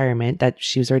the retirement that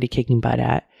she was already kicking butt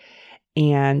at.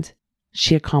 And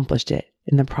she accomplished it.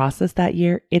 In the process that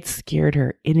year, it scared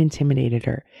her. It intimidated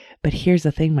her. But here's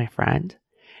the thing, my friend.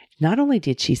 Not only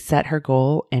did she set her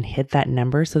goal and hit that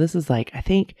number, so this is like, I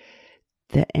think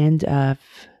the end of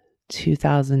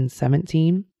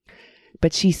 2017,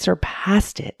 but she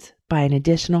surpassed it by an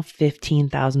additional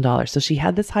 $15,000. So she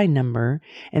had this high number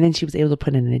and then she was able to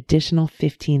put in an additional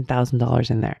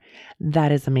 $15,000 in there.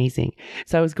 That is amazing.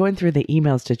 So I was going through the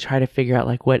emails to try to figure out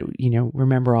like what,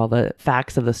 remember all the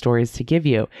facts of the stories to give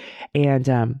you.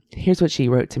 And here's what she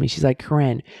wrote to me. She's like,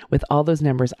 Corinne, with all those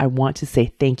numbers, I want to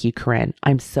say thank you, Corinne.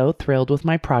 I'm so thrilled with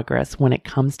my progress when it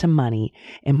comes to money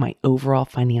and my overall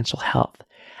financial health.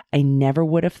 I never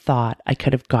would have thought I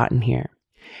could have gotten here.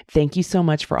 Thank you so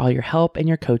much for all your help and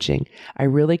your coaching. I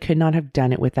really could not have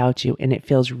done it without you, and it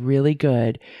feels really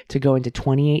good to go into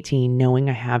 2018 knowing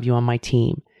I have you on my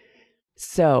team.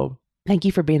 So thank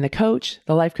you for being the coach,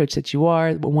 the life coach that you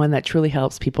are, the one that truly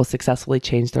helps people successfully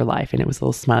change their life. And it was a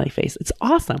little smiley face. It's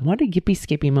awesome. What a yippee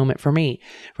skippy moment for me,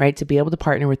 right? To be able to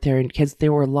partner with her, because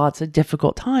there were lots of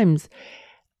difficult times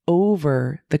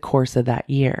over the course of that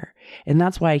year. And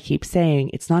that's why I keep saying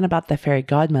it's not about the fairy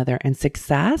godmother, and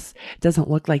success doesn't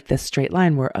look like this straight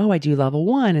line where, oh, I do level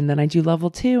 1 and then I do level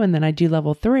 2 and then I do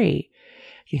level 3.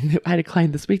 I had a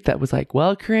client this week that was like,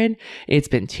 well, Corinne, it's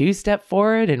been 2 steps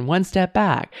forward and 1 step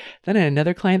back. Then I had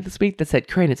another client this week that said,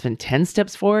 Corinne, it's been 10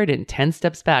 steps forward and 10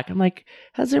 steps back. I'm like,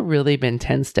 has it really been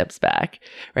 10 steps back?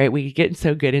 Right? We get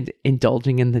so good at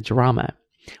indulging in the drama.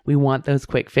 We want those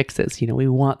quick fixes. We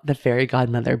want the fairy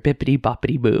godmother, bippity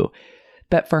boppity boo.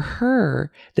 But for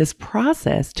her, this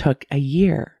process took a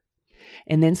year.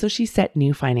 And then so she set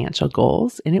new financial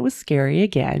goals, and it was scary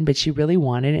again, but she really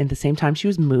wanted, and at the same time she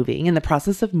was moving, in the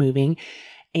process of moving,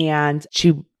 and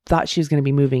she thought she was going to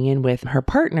be moving in with her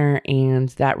partner, and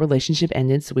that relationship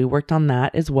ended. So we worked on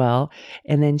that as well.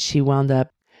 And then she wound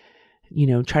up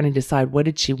trying to decide what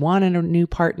did she want in a new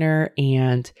partner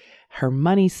and her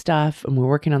money stuff. And we're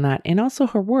working on that, and also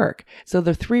her work. So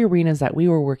the three arenas that we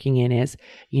were working in is,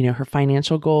 her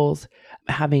financial goals,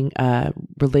 having a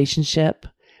relationship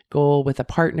goal with a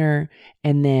partner,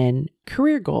 and then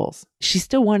career goals. She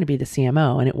still wanted to be the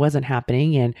CMO, and it wasn't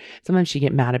happening. And sometimes she'd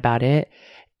get mad about it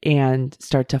and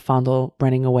start to fondle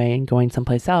running away and going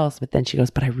someplace else. But then she goes,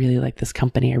 but I really like this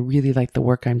company. I really like the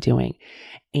work I'm doing.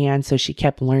 And so she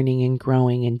kept learning and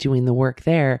growing and doing the work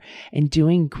there and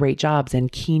doing great jobs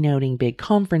and keynoting big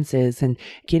conferences and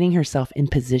getting herself in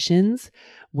positions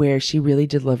where she really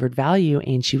delivered value,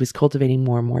 and she was cultivating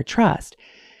more and more trust.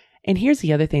 And here's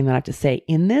the other thing that I have to say.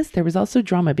 In this, there was also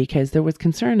drama because there was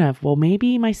concern of, well,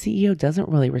 maybe my CEO doesn't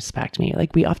really respect me.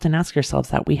 Like, we often ask ourselves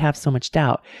that. We have so much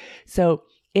doubt. So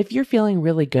if you're feeling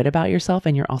really good about yourself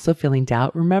and you're also feeling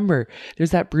doubt, remember,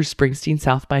 there's that Bruce Springsteen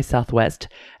South by Southwest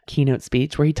keynote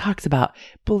speech where he talks about,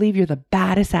 believe you're the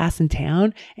baddest ass in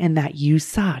town and that you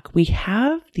suck. We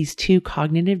have these two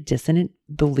cognitive dissonant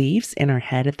beliefs in our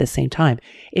head at the same time.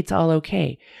 It's all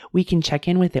okay. We can check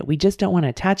in with it. We just don't want to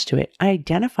attach to it.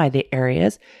 Identify the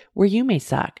areas where you may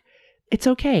suck. It's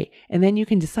okay. And then you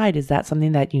can decide, is that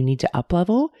something that you need to up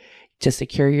level to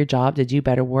secure your job, to do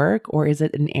better work? Or is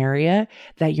it an area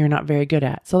that you're not very good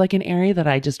at? So like an area that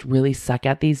I just really suck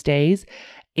at these days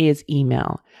is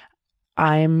email.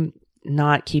 I'm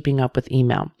not keeping up with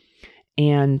email.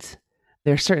 And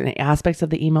there's certain aspects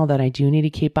of the email that I do need to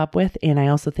keep up with. And I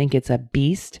also think it's a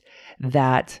beast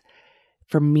that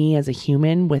for me as a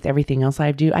human, with everything else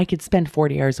I do, I could spend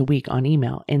 40 hours a week on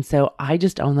email. And so I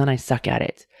just own that I suck at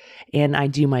it. And I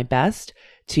do my best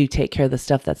to take care of the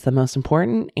stuff that's the most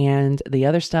important, and the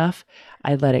other stuff,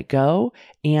 I let it go.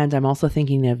 And I'm also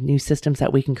thinking of new systems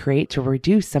that we can create to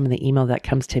reduce some of the email that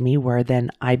comes to me, where then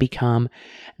I become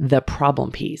the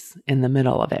problem piece in the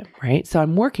middle of it, right? So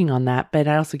I'm working on that, but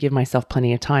I also give myself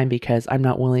plenty of time because I'm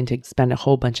not willing to spend a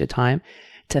whole bunch of time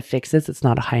to fix this. It's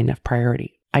not a high enough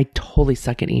priority. I totally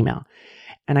suck at email,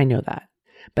 and I know that.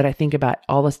 But I think about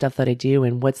all the stuff that I do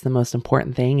and what's the most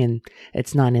important thing, and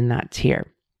it's not in that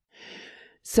tier.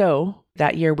 So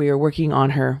that year we were working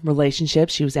on her relationship.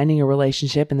 She was ending a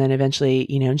relationship, and then eventually,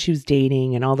 and she was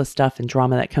dating and all the stuff and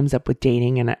drama that comes up with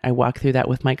dating. And I walk through that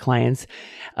with my clients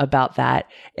about that.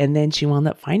 And then she wound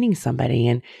up finding somebody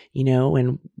and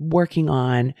working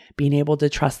on being able to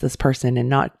trust this person and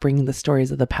not bringing the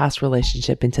stories of the past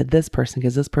relationship into this person,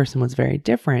 because this person was very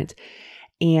different.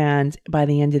 And by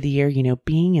the end of the year,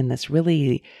 being in this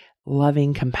really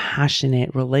loving,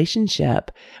 compassionate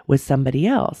relationship with somebody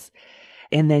else.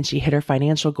 And then she hit her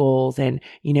financial goals and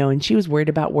she was worried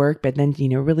about work, but then,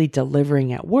 really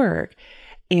delivering at work.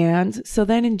 And so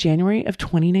then in January of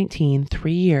 2019,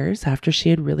 3 years after she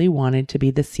had really wanted to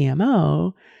be the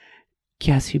CMO,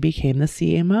 guess who became the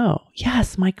CMO?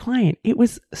 Yes, my client. It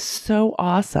was so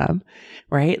awesome,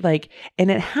 right? And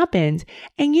it happened.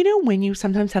 And when you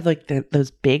sometimes have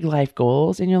those big life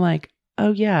goals and you're like,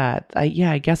 oh yeah,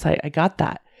 I guess I got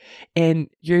that. And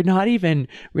you're not even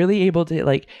really able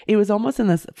to it was almost in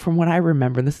this, from what I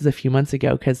remember, this is a few months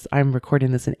ago, because I'm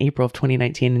recording this in April of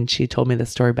 2019 and she told me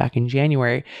this story back in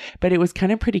January, but it was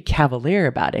kind of pretty cavalier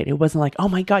about it. It wasn't like, oh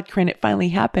my God, Corinne, it finally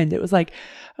happened. It was like,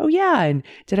 oh yeah. And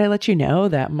did I let you know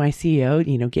that my CEO,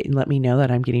 let me know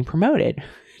that I'm getting promoted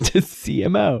to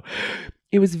CMO?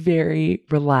 It was very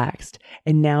relaxed.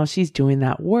 And now she's doing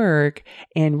that work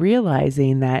and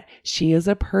realizing that she is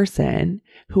a person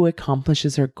who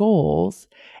accomplishes her goals,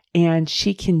 and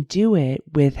she can do it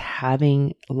with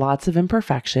having lots of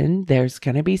imperfection. There's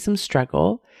going to be some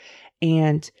struggle,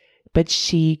 but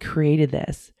she created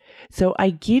this. So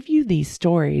I give you these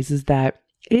stories is that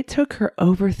it took her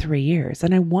over 3 years.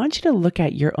 And I want you to look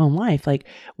at your own life.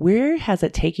 Where has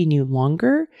it taken you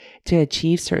longer to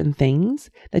achieve certain things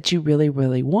that you really,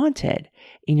 really wanted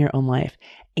in your own life?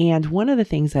 And one of the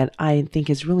things that I think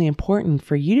is really important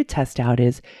for you to test out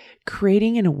is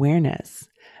creating an awareness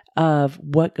of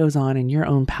what goes on in your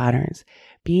own patterns.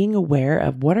 Being aware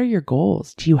of, what are your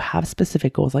goals? Do you have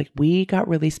specific goals? We got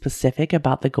really specific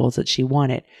about the goals that she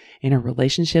wanted in her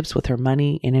relationships, with her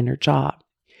money, and in her job.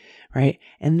 Right?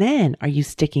 And then are you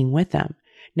sticking with them?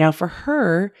 Now for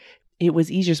her, it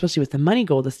was easier, especially with the money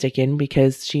goal, to stick in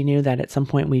because she knew that at some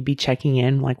point we'd be checking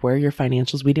in, where are your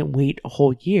financials? We didn't wait a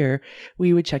whole year.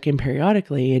 We would check in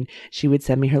periodically, and she would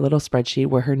send me her little spreadsheet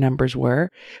where her numbers were.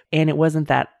 And it wasn't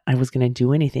that I was going to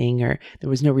do anything or there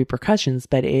was no repercussions,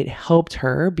 but it helped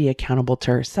her be accountable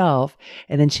to herself.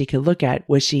 And then she could look at,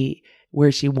 was she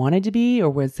where she wanted to be, or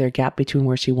was there a gap between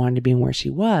where she wanted to be and where she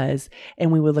was? And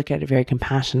we would look at it very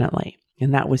compassionately.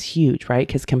 And that was huge, right?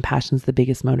 Because compassion is the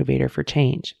biggest motivator for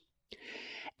change.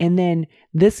 And then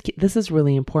this is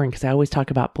really important because I always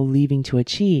talk about believing to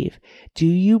achieve. Do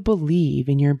you believe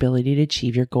in your ability to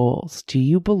achieve your goals? Do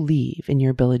you believe in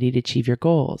your ability to achieve your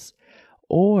goals?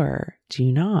 Or do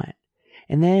you not?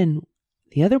 And then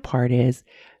the other part is,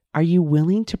 are you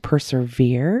willing to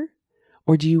persevere,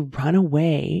 or do you run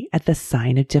away at the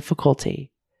sign of difficulty?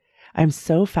 I'm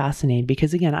so fascinated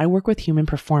because, again, I work with human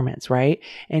performance, right?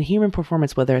 And human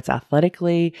performance, whether it's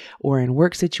athletically or in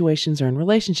work situations or in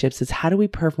relationships, is how do we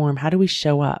perform? How do we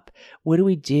show up? What do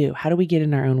we do? How do we get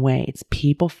in our own way? It's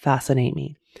people fascinate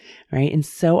me, right? And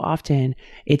so often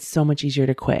it's so much easier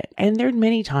to quit. And there are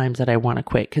many times that I want to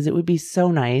quit because it would be so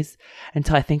nice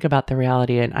until I think about the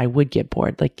reality and I would get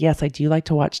bored. Like, yes, I do like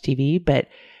to watch TV, but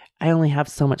I only have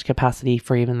so much capacity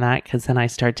for even that because then I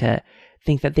start to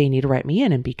think that they need to write me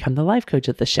in and become the life coach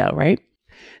of the show, right?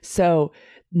 So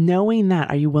knowing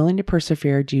that, are you willing to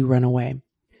persevere or do you run away?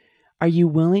 Are you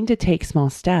willing to take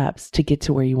small steps to get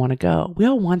to where you want to go? We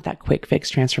all want that quick fix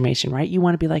transformation, right? You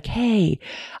want to be like, hey,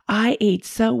 I ate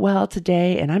so well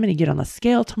today and I'm going to get on the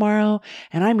scale tomorrow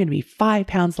and I'm going to be 5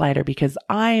 pounds lighter because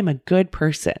I am a good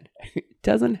person. It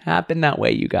doesn't happen that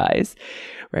way, you guys,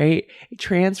 right?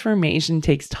 Transformation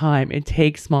takes time. It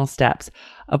takes small steps.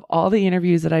 Of all the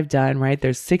interviews that I've done, right,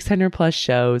 there's 600 plus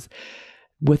shows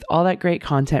with all that great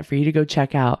content for you to go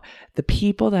check out. The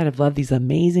people that have lived these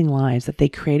amazing lives that they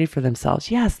created for themselves.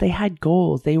 Yes, they had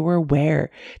goals. They were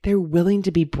aware. They were willing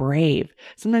to be brave.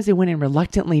 Sometimes they went in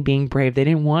reluctantly being brave. They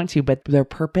didn't want to, but their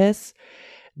purpose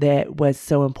that was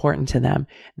so important to them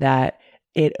that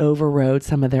it overrode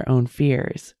some of their own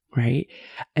fears. Right?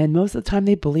 And most of the time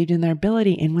they believed in their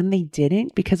ability. And when they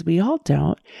didn't, because we all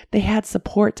don't, they had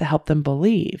support to help them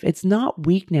believe. It's not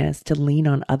weakness to lean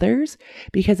on others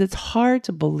because it's hard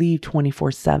to believe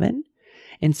 24/7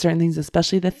 in certain things,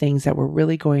 especially the things that we're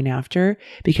really going after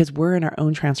because we're in our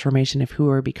own transformation of who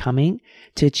we're becoming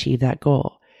to achieve that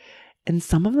goal. And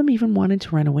some of them even wanted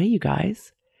to run away, you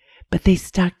guys, but they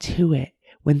stuck to it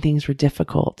when things were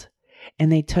difficult. And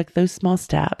they took those small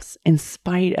steps in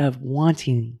spite of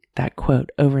wanting that quote,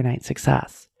 overnight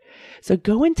success. So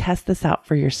go and test this out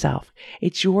for yourself.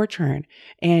 It's your turn.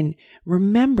 And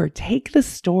remember, take the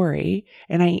story,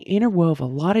 and I interwove a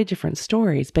lot of different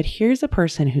stories, but here's a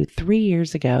person who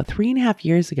 3.5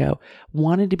 years ago,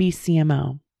 wanted to be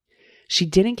CMO. She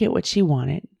didn't get what she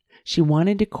wanted. She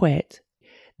wanted to quit.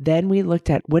 Then we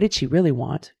looked at what did she really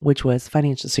want, which was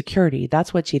financial security.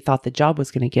 That's what she thought the job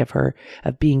was going to give her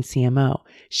of being CMO.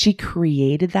 She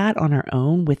created that on her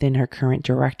own within her current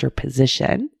director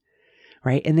position,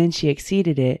 right? And then she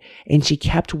exceeded it and she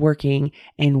kept working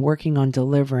on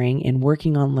delivering and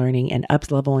working on learning and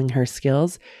up-leveling her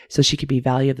skills so she could be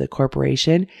value of the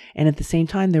corporation. And at the same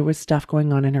time, there was stuff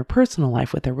going on in her personal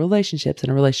life with her relationships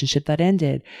and a relationship that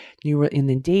ended, in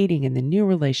the dating and the new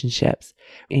relationships,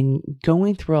 and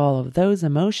going through all of those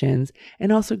emotions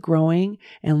and also growing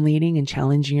and leading and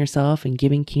challenging yourself and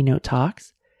giving keynote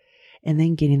talks and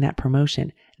then getting that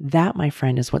promotion. That, my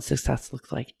friend, is what success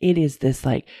looks like. It is this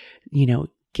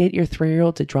get your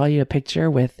 3-year-old to draw you a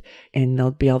picture and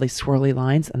there'll be all these swirly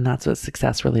lines. And that's what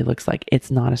success really looks like. It's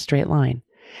not a straight line.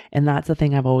 And that's the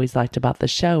thing I've always liked about the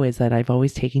show is that I've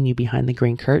always taken you behind the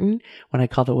green curtain, what I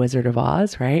call the Wizard of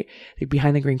Oz, right?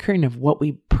 Behind the green curtain of what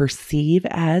we perceive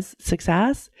as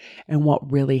success and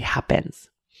what really happens.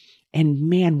 And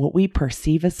man, what we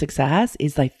perceive as success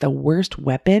is like the worst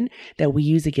weapon that we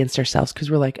use against ourselves because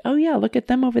we're like, oh yeah, look at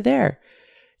them over there.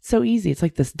 It's so easy. It's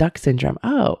like this duck syndrome.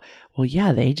 Oh, well,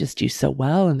 yeah, they just do so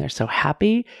well and they're so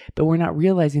happy, but we're not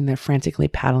realizing they're frantically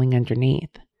paddling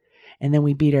underneath. And then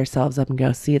we beat ourselves up and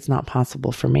go, see, it's not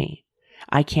possible for me.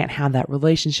 I can't have that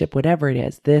relationship, whatever it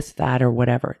is, this, that, or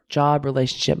whatever, job,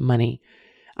 relationship, money.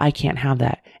 I can't have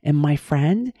that. And my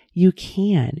friend, you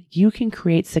can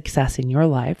create success in your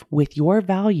life with your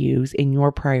values and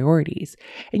your priorities.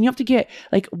 And you have to get,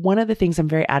 one of the things I'm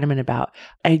very adamant about,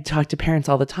 I talk to parents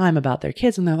all the time about their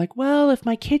kids and they're like, well, if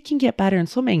my kid can get better in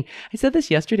swimming, I said this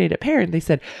yesterday to a parent, they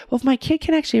said, well, if my kid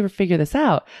can actually ever figure this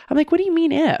out, I'm like, what do you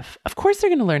mean if? Of course they're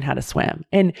going to learn how to swim.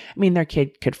 And I mean, their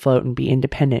kid could float and be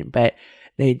independent, but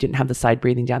they didn't have the side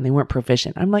breathing down. They weren't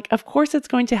proficient. I'm like, of course it's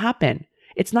going to happen.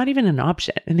 It's not even an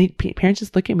option. And parents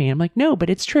just look at me and I'm like, no, but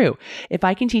it's true. If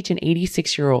I can teach an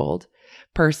 86-year-old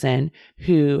person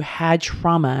who had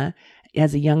trauma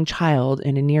as a young child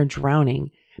and a near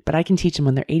drowning, but I can teach them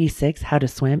when they're 86 how to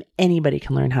swim, anybody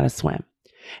can learn how to swim.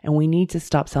 And we need to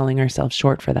stop selling ourselves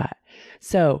short for that.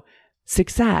 So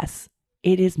success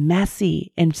it is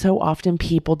messy. And so often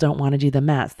people don't want to do the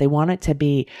mess. They want it to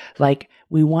be like,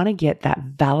 we want to get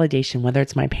that validation, whether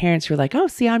it's my parents who are like, oh,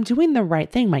 see, I'm doing the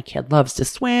right thing. My kid loves to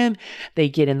swim. They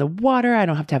get in the water. I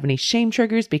don't have to have any shame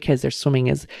triggers because their swimming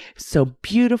is so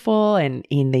beautiful and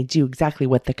they do exactly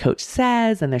what the coach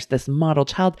says. And there's this model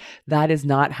child. That is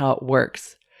not how it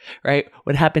works. Right?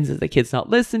 What happens is the kid's not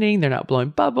listening. They're not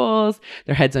blowing bubbles.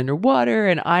 Their head's underwater.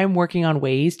 And I'm working on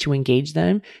ways to engage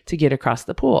them to get across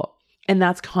the pool. And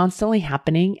that's constantly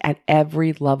happening at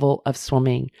every level of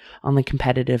swimming on the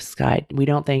competitive side. We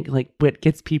don't think like what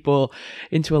gets people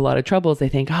into a lot of trouble is they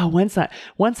think, oh, once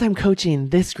I'm coaching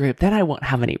this group, then I won't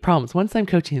have any problems. Once I'm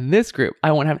coaching this group,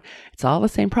 I won't have, it's all the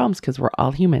same problems because we're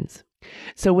all humans.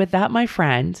 So with that, my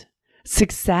friend,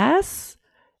 success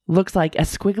looks like a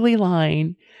squiggly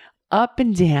line up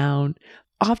and down,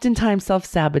 oftentimes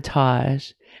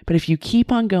self-sabotage. But if you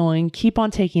keep on going, keep on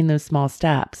taking those small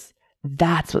steps,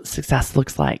 that's what success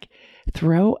looks like.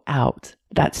 Throw out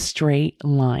that straight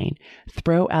line.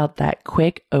 Throw out that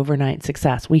quick overnight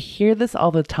success. We hear this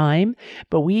all the time,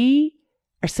 but we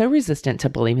are so resistant to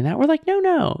believing that. We're like,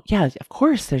 no. Yeah, of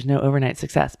course there's no overnight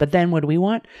success. But then what do we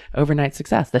want? Overnight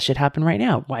success. That should happen right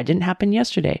now. Why didn't it happen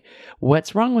yesterday?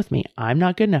 What's wrong with me? I'm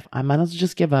not good enough. I might as well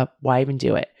just give up. Why even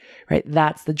do it? Right?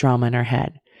 That's the drama in our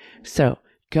head. So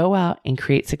go out and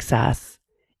create success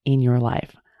in your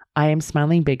life. I am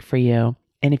smiling big for you.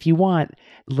 And if you want,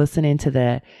 listen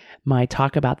into my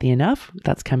talk about the enough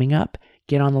that's coming up.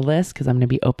 Get on the list because I'm going to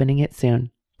be opening it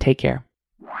soon. Take care.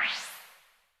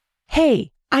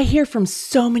 Hey, I hear from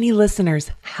so many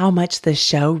listeners how much this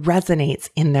show resonates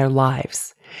in their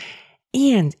lives.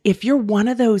 And if you're one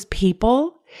of those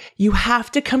people, you have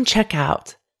to come check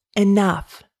out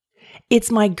Enough.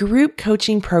 It's my group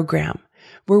coaching program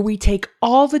where we take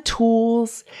all the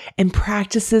tools and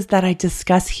practices that I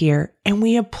discuss here and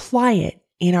we apply it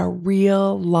in our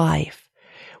real life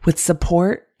with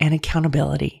support and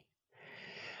accountability.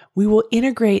 We will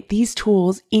integrate these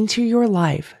tools into your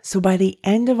life. So by the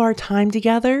end of our time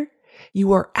together,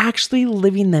 you are actually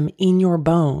living them in your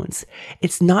bones.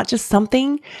 It's not just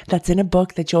something that's in a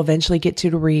book that you'll eventually get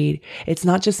to read. It's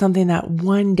not just something that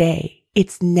one day,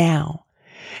 it's now.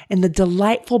 And the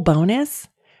delightful bonus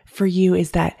for you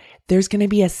is that there's going to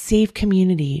be a safe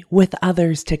community with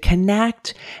others to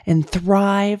connect and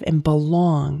thrive and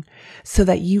belong so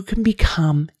that you can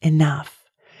become enough.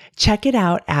 Check it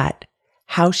out at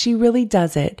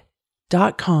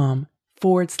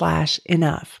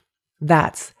howshereallydoesit.com/enough.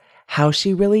 That's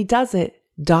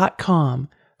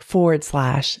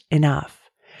howshereallydoesit.com/enough.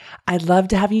 I'd love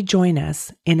to have you join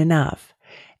us in Enough.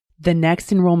 The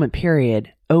next enrollment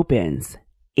period opens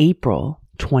April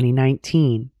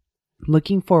 2019.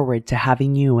 Looking forward to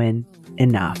having you in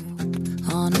Enough.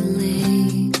 On a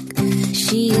lake,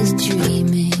 she is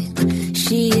dreaming,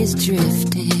 she is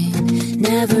drifting,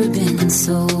 never been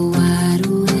so wide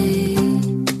awake.